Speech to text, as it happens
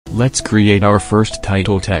Let's create our first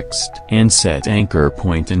title text and set anchor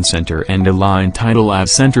point in center and align title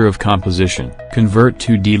as center of composition. Convert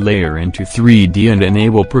 2D layer into 3D and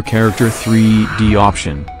enable per character 3D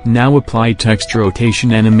option. Now apply text rotation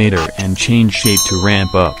animator and change shape to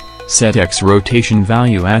ramp up. Set X rotation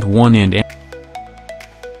value at 1 and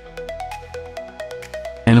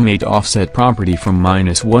animate offset property from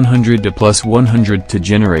 -100 to +100 to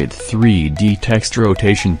generate 3D text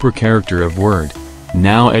rotation per character of word.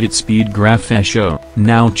 Now edit speed graph as shown.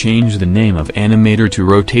 Now change the name of animator to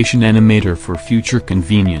rotation animator for future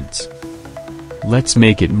convenience. Let's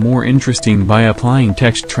make it more interesting by applying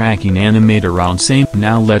text tracking animator on same.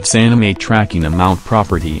 Now let's animate tracking amount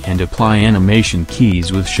property and apply animation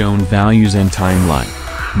keys with shown values and timeline.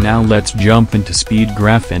 Now let's jump into speed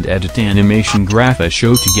graph and edit animation graph as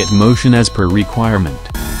show to get motion as per requirement.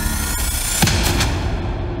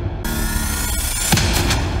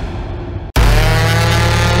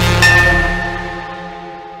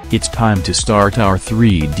 It's time to start our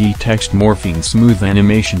 3D text morphing smooth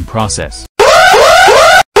animation process.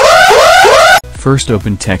 First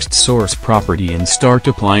open text source property and start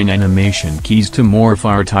applying animation keys to morph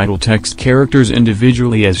our title text characters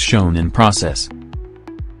individually as shown in process.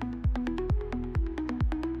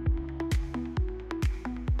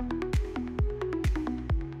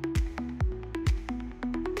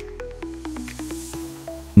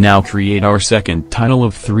 Now create our second title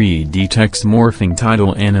of 3D text morphing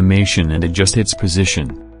title animation and adjust its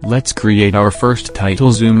position. Let's create our first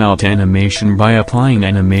title zoom out animation by applying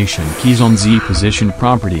animation keys on Z position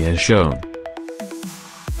property as shown.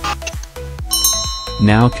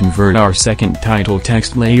 Now convert our second title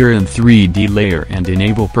text layer in 3D layer and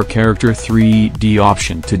enable per character 3D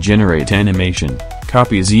option to generate animation.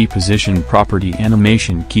 Copy Z position property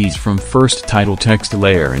animation keys from first title text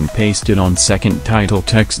layer and paste it on second title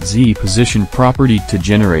text Z position property to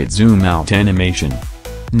generate zoom out animation.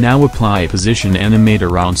 Now apply position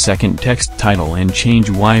animator on second text title and change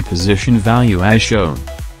Y position value as shown.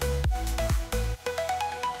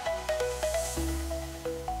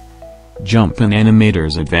 Jump in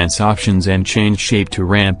animators advance options and change shape to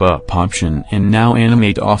ramp up option and now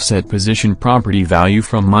animate offset position property value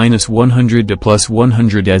from -100 to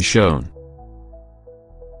 +100 as shown.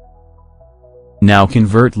 Now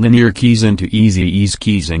convert linear keys into easy ease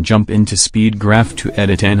keys and jump into speed graph to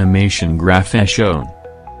edit animation graph as shown.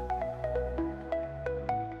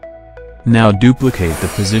 Now duplicate the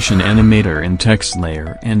position animator in text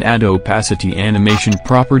layer and add opacity animation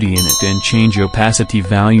property in it and change opacity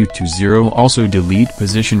value to 0. Also delete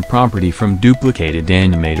position property from duplicated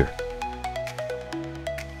animator.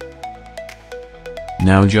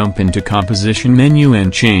 Now jump into composition menu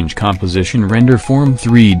and change composition render from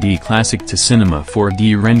 3D classic to cinema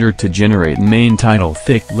 4D render to generate main title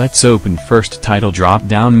thick. Let's open first title drop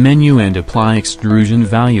down menu and apply extrusion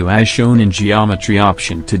value as shown in geometry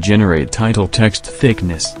option to generate title text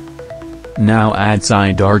thickness. Now add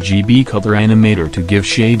side RGB color animator to give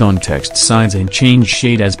shade on text sides and change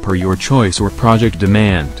shade as per your choice or project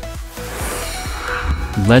demand.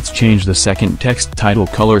 Let's change the second text title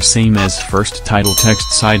color same as first title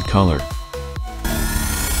text side color.